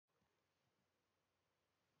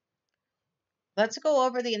Let's go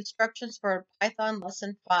over the instructions for Python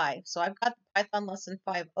Lesson 5. So I've got the Python Lesson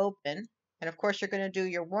 5 open, and of course you're going to do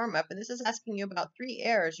your warm-up, and this is asking you about 3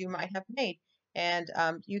 errors you might have made. And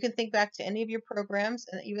you can think back to any of your programs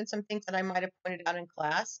and even some things that I might have pointed out in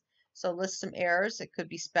class. So list some errors. It could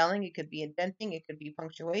be spelling, it could be indenting, it could be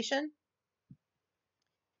punctuation.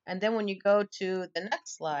 And then when you go to the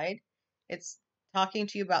next slide, it's talking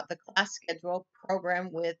to you about the class schedule program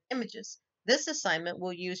with images. This assignment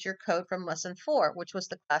will use your code from lesson 4, which was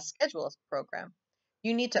the class schedule program.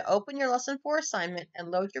 You need to open your lesson 4 assignment and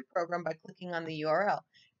load your program by clicking on the URL,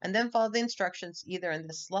 and then follow the instructions either in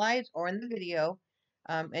the slides or in the video.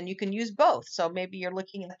 And you can use both. So maybe you're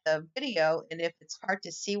looking at the video, and if it's hard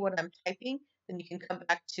to see what I'm typing, then you can come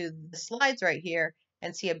back to the slides right here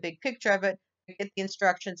and see a big picture of it, get the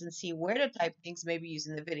instructions and see where to type things, maybe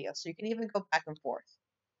using the video. So you can even go back and forth.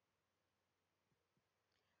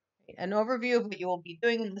 An overview of what you will be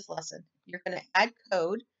doing in this lesson. You're going to add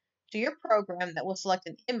code to your program that will select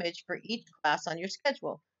an image for each class on your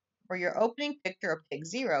schedule. For your opening picture of Pig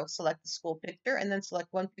 0, select the school picture and then select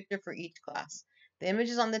one picture for each class. The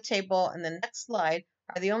images on the table and the next slide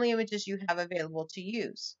are the only images you have available to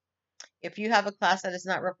use. If you have a class that is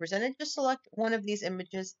not represented, just select one of these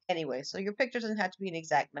images anyway. So your picture doesn't have to be an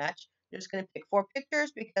exact match. You're just going to pick 4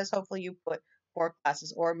 pictures because hopefully you put 4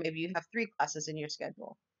 classes, or maybe you have 3 classes in your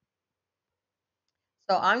schedule.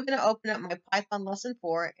 So I'm going to open up my Python lesson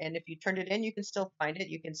 4, and if you turned it in, you can still find it.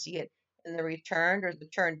 You can see it in the returned or the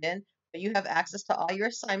turned in, but you have access to all your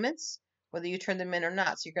assignments, whether you turn them in or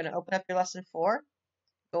not. So you're going to open up your lesson 4,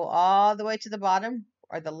 go all the way to the bottom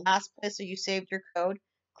or the last place where you saved your code,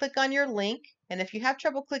 click on your link, and if you have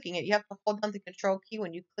trouble clicking it, you have to hold down the control key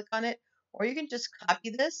when you click on it, or you can just copy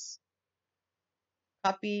this,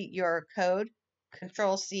 copy your code,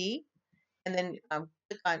 control C, and then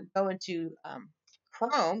go into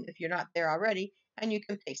Chrome if you're not there already, and you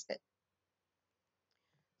can paste it.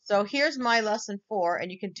 So here's my lesson 4,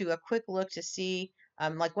 and you can do a quick look to see,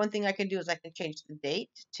 like one thing I can do is I can change the date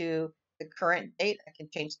to the current date. I can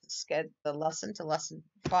change the lesson to lesson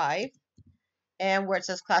 5. And where it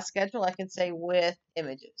says class schedule, I can say with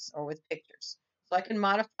images or with pictures. So I can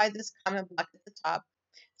modify this comment block at the top.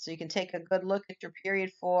 So you can take a good look at your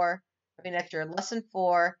at your lesson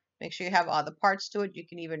 4, make sure you have all the parts to it. You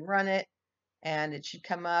can even run it and it should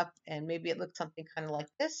come up, and maybe it looks something kind of like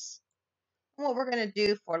this. And what we're going to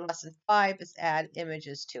do for lesson 5 is add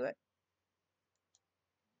images to it.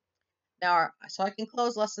 Now, so I can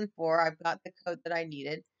close lesson 4. I've got the code that I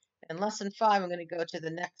needed. In lesson 5, I'm going to go to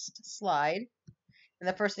the next slide. And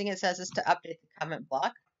the first thing it says is to update the comment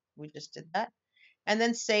block. We just did that. And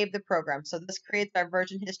then save the program. So this creates our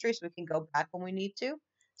version history so we can go back when we need to.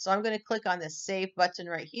 So I'm going to click on this save button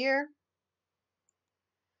right here.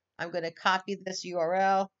 I'm going to copy this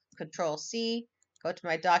URL, Control C, go to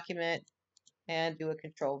my document, and do a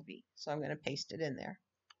Control V. So I'm going to paste it in there.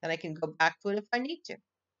 Then I can go back to it if I need to.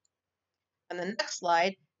 On the next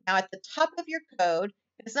slide, now at the top of your code,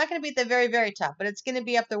 it's not going to be at the very, very top, but it's going to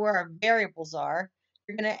be up there where our variables are.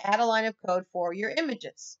 You're going to add a line of code for your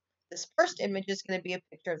images. This first image is going to be a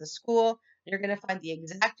picture of the school. You're going to find the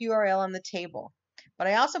exact URL on the table. But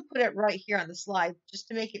I also put it right here on the slide just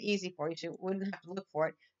to make it easy for you, so you wouldn't have to look for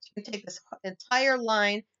it. So you can take this entire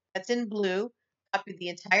line that's in blue, copy the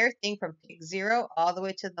entire thing from pig 0 all the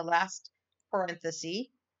way to the last parenthesis.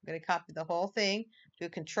 I'm going to copy the whole thing, do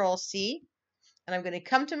Control C, and I'm going to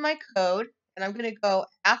come to my code, and I'm going to go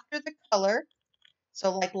after the color,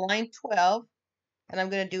 so like line 12, and I'm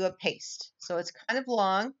going to do a paste. So it's kind of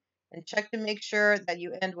long, and check to make sure that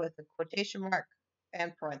you end with a quotation mark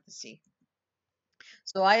and parenthesis.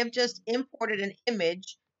 So I have just imported an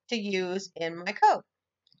image to use in my code,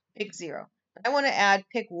 pick 0. I want to add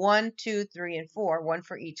pick 1, 2, 3, and 4, one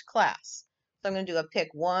for each class. So I'm going to do a pick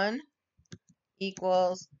 1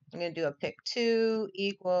 equals, I'm going to do a pick 2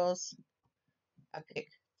 equals, a pick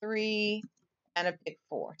 3, and a pick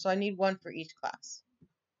 4. So I need one for each class.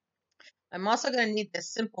 I'm also going to need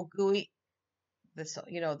this simple GUI, this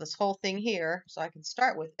whole thing here, so I can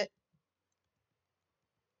start with it.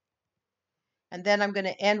 And then I'm going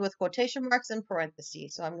to end with quotation marks and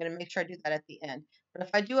parentheses. So I'm going to make sure I do that at the end. But if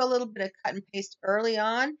I do a little bit of cut and paste early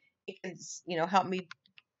on, it can, help me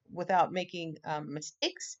without making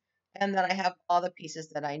mistakes, and that I have all the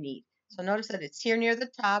pieces that I need. So notice that it's here near the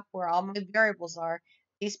top where all my variables are.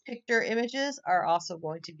 These picture images are also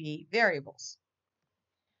going to be variables.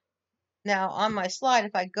 Now on my slide,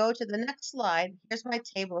 if I go to the next slide, here's my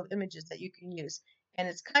table of images that you can use. And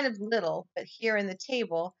it's kind of little, but here in the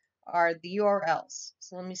table are the URLs.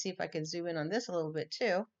 So let me see if I can zoom in on this a little bit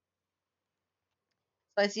too.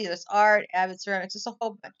 So I see there's art, Avid Ceramics, just a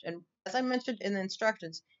whole bunch. And as I mentioned in the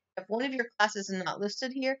instructions, if one of your classes is not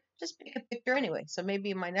listed here, just pick a picture anyway. So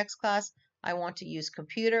maybe in my next class, I want to use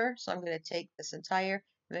computer. So I'm going to take this entire,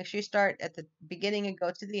 make sure you start at the beginning and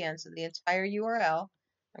go to the end. So the entire URL,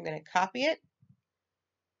 I'm going to copy it,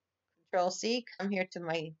 Control C, come here to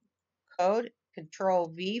my code,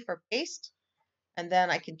 Control V for paste. And then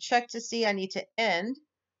I can check to see I need to end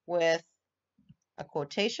with a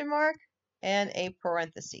quotation mark and a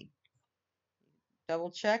parenthesis.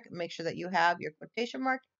 Double check, make sure that you have your quotation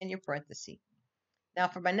mark and your parenthesis. Now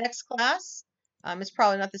for my next class, it's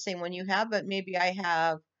probably not the same one you have, but maybe I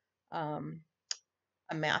have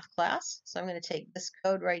a math class. So I'm going to take this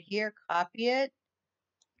code right here, copy it,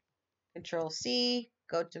 Control C,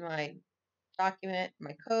 go to my document,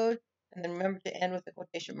 my code, and then remember to end with the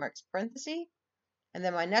quotation marks parenthesis. And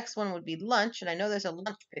then my next one would be lunch, and I know there's a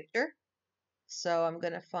lunch picture. So I'm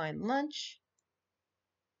going to find lunch,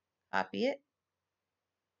 copy it,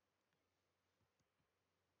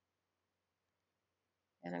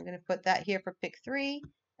 and I'm going to put that here for pick 3.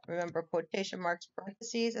 Remember quotation marks,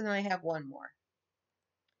 parentheses, and then I have one more.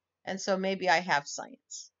 And so maybe I have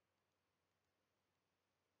science.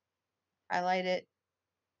 Highlight it,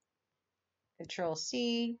 Control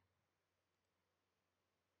C,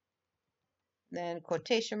 then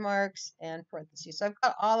quotation marks and parentheses. So I've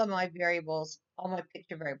got all of my variables, all my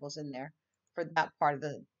picture variables in there for that part of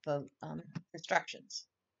the instructions.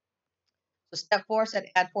 So step 4 said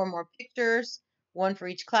add 4 more pictures, 1 for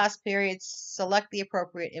each class period. Select the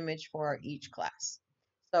appropriate image for each class.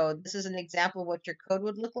 So this is an example of what your code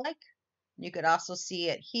would look like. You could also see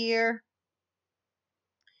it here.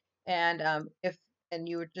 And if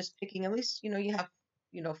you were just picking at least, you have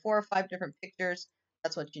 4 or 5 different pictures,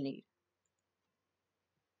 that's what you need.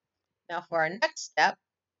 Now for our next step,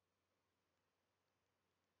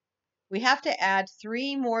 we have to add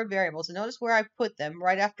 3 more variables. And notice where I put them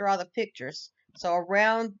right after all the pictures. So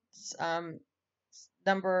around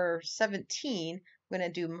number 17, we're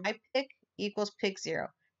going to do my pick equals pick 0.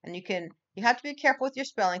 And you have to be careful with your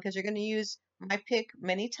spelling because you're going to use my pick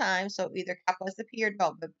many times. So either capitalize the P or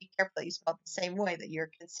don't, but be careful that you spell it the same way, that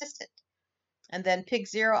you're consistent. And then pick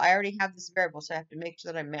 0, I already have this variable, so I have to make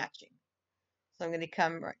sure that I'm matching. So I'm going to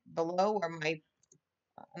come right below where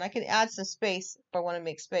and I can add some space if I want to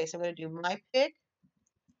make space. I'm going to do my pick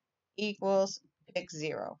equals pick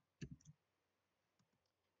 0.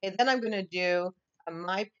 And then I'm going to do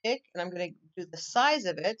my pick, and I'm going to do the size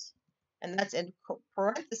of it, and that's in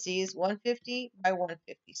parentheses 150 by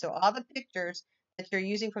 150. So all the pictures that you're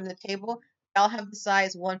using from the table, they'll have the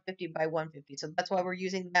size 150 by 150. So that's why we're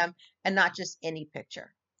using them and not just any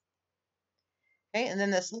picture. Okay, and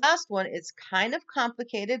then this last one is kind of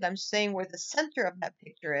complicated. I'm saying where the center of that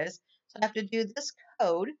picture is. So I have to do this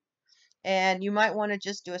code, and you might want to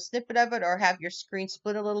just do a snippet of it or have your screen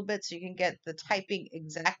split a little bit so you can get the typing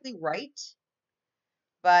exactly right.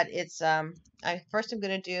 But it's first I'm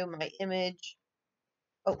going to do my image.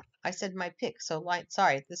 Oh, I said my pick. So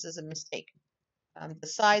sorry, this is a mistake. The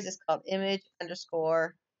size is called image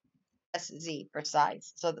underscore SZ for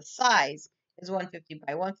size. So the size is 150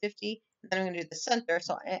 by 150. Then I'm going to do the center.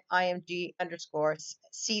 So IMG underscore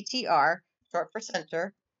CTR, short for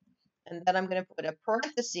center. And then I'm going to put a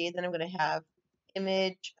parenthesis. Then I'm going to have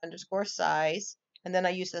image underscore size. And then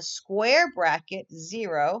I use the square bracket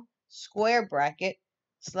 0, square bracket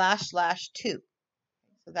 //2. So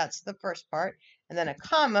that's the first part. And then a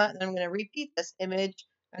comma. And I'm going to repeat this image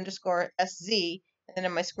underscore SZ. And then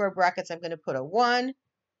in my square brackets, I'm going to put a 1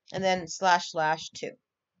 and then //2.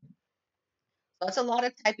 So that's a lot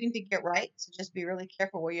of typing to get right. So just be really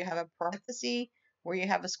careful where you have a parenthesis, where you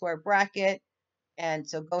have a square bracket. And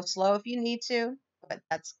so go slow if you need to. But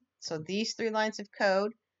so these 3 lines of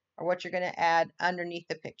code are what you're going to add underneath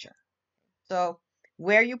the picture. So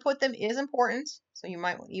where you put them is important. So you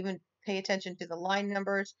might even pay attention to the line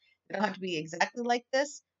numbers. They don't have to be exactly like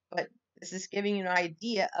this, but this is giving you an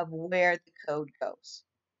idea of where the code goes.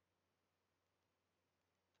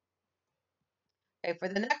 Okay, for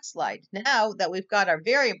the next slide. Now that we've got our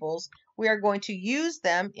variables, we are going to use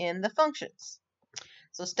them in the functions.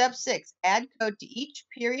 So step 6, add code to each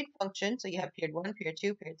period function. So you have period 1, period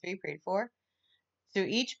 2, period 3, period 4. To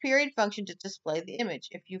each period function to display the image.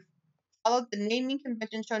 If you follow the naming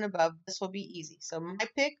convention shown above, this will be easy. So my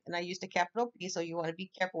pick, and I used a capital P, so you want to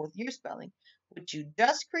be careful with your spelling. What you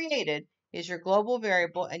just created is your global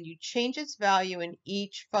variable, and you change its value in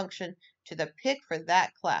each function to the pick for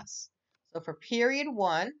that class. So for period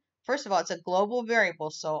 1, first of all, it's a global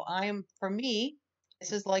variable. So for me,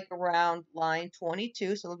 this is like around line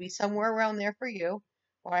 22. So it'll be somewhere around there for you.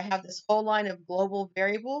 Where I have this whole line of global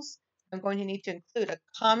variables, I'm going to need to include a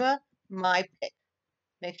comma, my pick.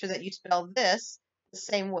 make sure that you spell this the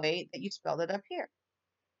same way that you spelled it up here.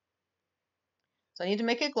 So I need to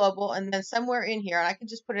make it global, and then somewhere in here, and I can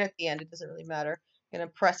just put it at the end, it doesn't really matter. I'm going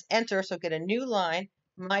to press enter, so get a new line.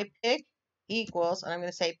 My pick equals, and I'm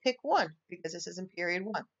going to say pick 1 because this is in period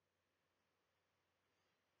 1.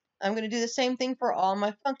 I'm going to do the same thing for all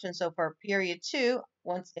my functions. So for period 2,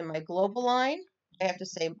 once in my global line, I have to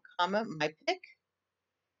say comma my pick,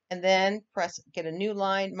 and then get a new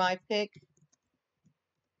line, my pick.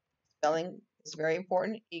 Spelling is very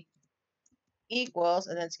important. Equals,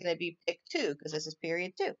 and then it's going to be pick 2 because this is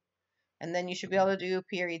period 2. And then you should be able to do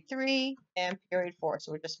period 3 and period 4.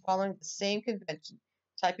 So we're just following the same convention,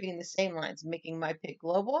 typing in the same lines, making my pick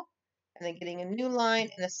global, and then getting a new line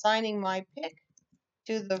and assigning my pick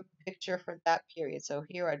to the picture for that period. So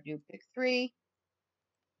here I do pick 3.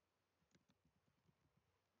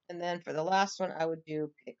 And then for the last one, I would do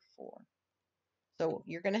pick 4. So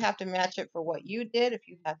you're going to have to match it for what you did. If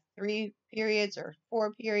you have 3 periods or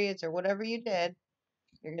 4 periods or whatever you did,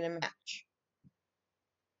 you're going to match.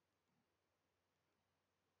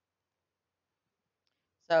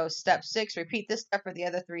 So step 6, repeat this step for the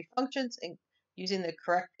other 3 functions and using the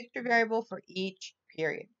correct picture variable for each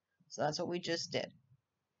period. So that's what we just did.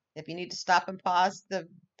 If you need to stop and pause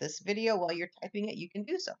this video while you're typing it, you can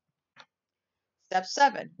do so. Step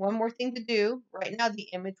 7, one more thing to do. Right now the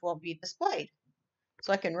image won't be displayed.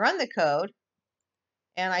 So I can run the code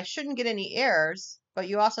and I shouldn't get any errors, but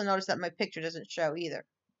you also notice that my picture doesn't show either.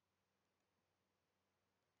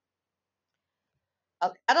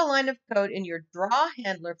 I'll add a line of code in your draw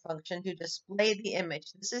handler function to display the image.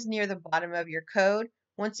 This is near the bottom of your code.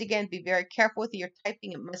 Once again, be very careful with your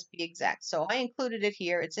typing. It must be exact. So I included it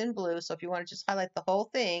here. It's in blue. So if you want to just highlight the whole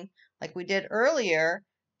thing like we did earlier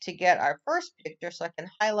to get our first picture, so I can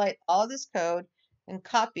highlight all of this code and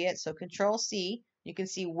copy it. So Control C, you can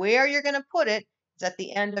see where you're going to put it is at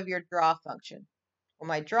the end of your draw function. Well,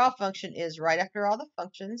 my draw function is right after all the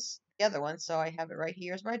functions, the other one. So I have it right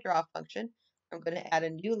here as my draw function. I'm going to add a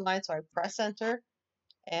new line, so I press enter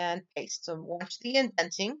and paste. So watch the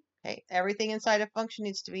indenting. Okay, everything inside a function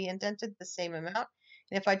needs to be indented the same amount.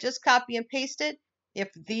 And if I just copy and paste it, if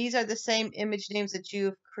these are the same image names that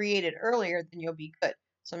you've created earlier, then you'll be good.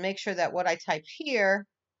 So make sure that what I typed here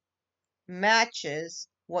matches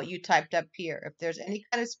what you typed up here. If there's any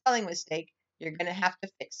kind of spelling mistake, you're going to have to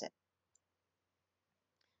fix it.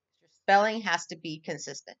 Your spelling has to be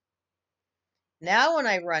consistent. Now when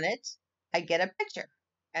I run it, I get a picture.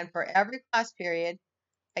 And for every class period,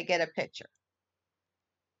 I get a picture.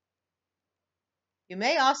 You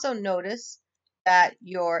may also notice that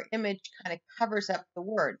your image kind of covers up the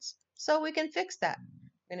words. So we can fix that.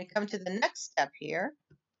 We're going to come to the next step here.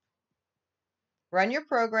 Run your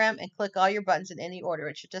program and click all your buttons in any order.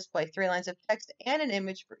 It should display 3 lines of text and an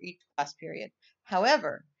image for each class period.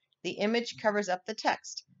 However, the image covers up the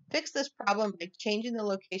text. Fix this problem by changing the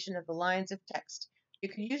location of the lines of text. You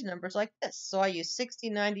can use numbers like this. So I use 60,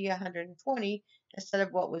 90, 120 instead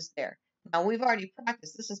of what was there. Now we've already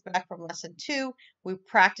practiced. This is back from lesson 2. We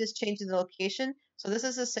practiced changing the location. So this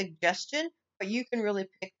is a suggestion, but you can really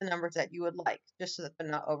pick the numbers that you would like just so that they're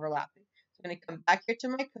not overlapping. So I'm going to come back here to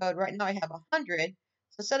my code. Right now I have 100.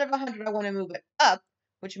 So instead of 100, I want to move it up,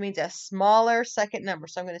 which means a smaller second number.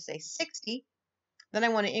 So I'm going to say 60. Then I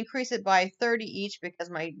want to increase it by 30 each because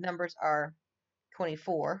my numbers are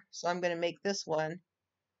 24. So I'm going to make this one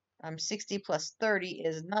 60 plus 30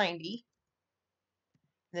 is 90.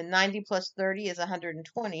 Then 90 plus 30 is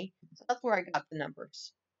 120. So that's where I got the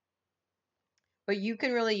numbers. But you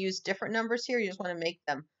can really use different numbers here. You just want to make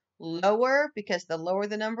them lower because the lower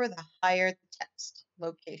the number, the higher the text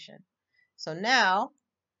location. So now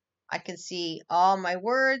I can see all my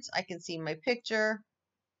words. I can see my picture.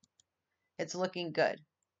 It's looking good.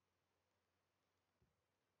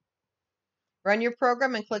 Run your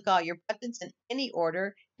program and click all your buttons in any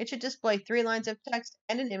order. It should display 3 lines of text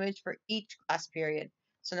and an image for each class period.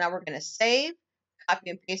 So now we're going to save,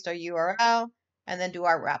 copy and paste our URL, and then do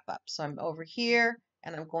our wrap up. So I'm over here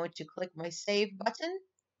and I'm going to click my save button.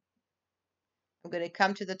 I'm going to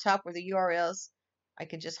come to the top where the URLs. I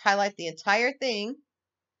can just highlight the entire thing.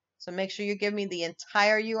 So make sure you give me the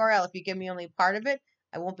entire URL. If you give me only part of it,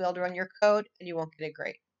 I won't be able to run your code and you won't get a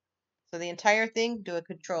grade. So the entire thing, do a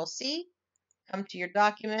Control C. Come to your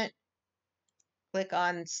document, click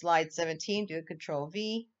on slide 17, do a Control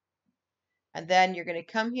V, and then you're going to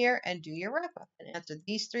come here and do your wrap up and answer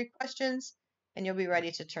these 3 questions, and you'll be ready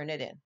to turn it in.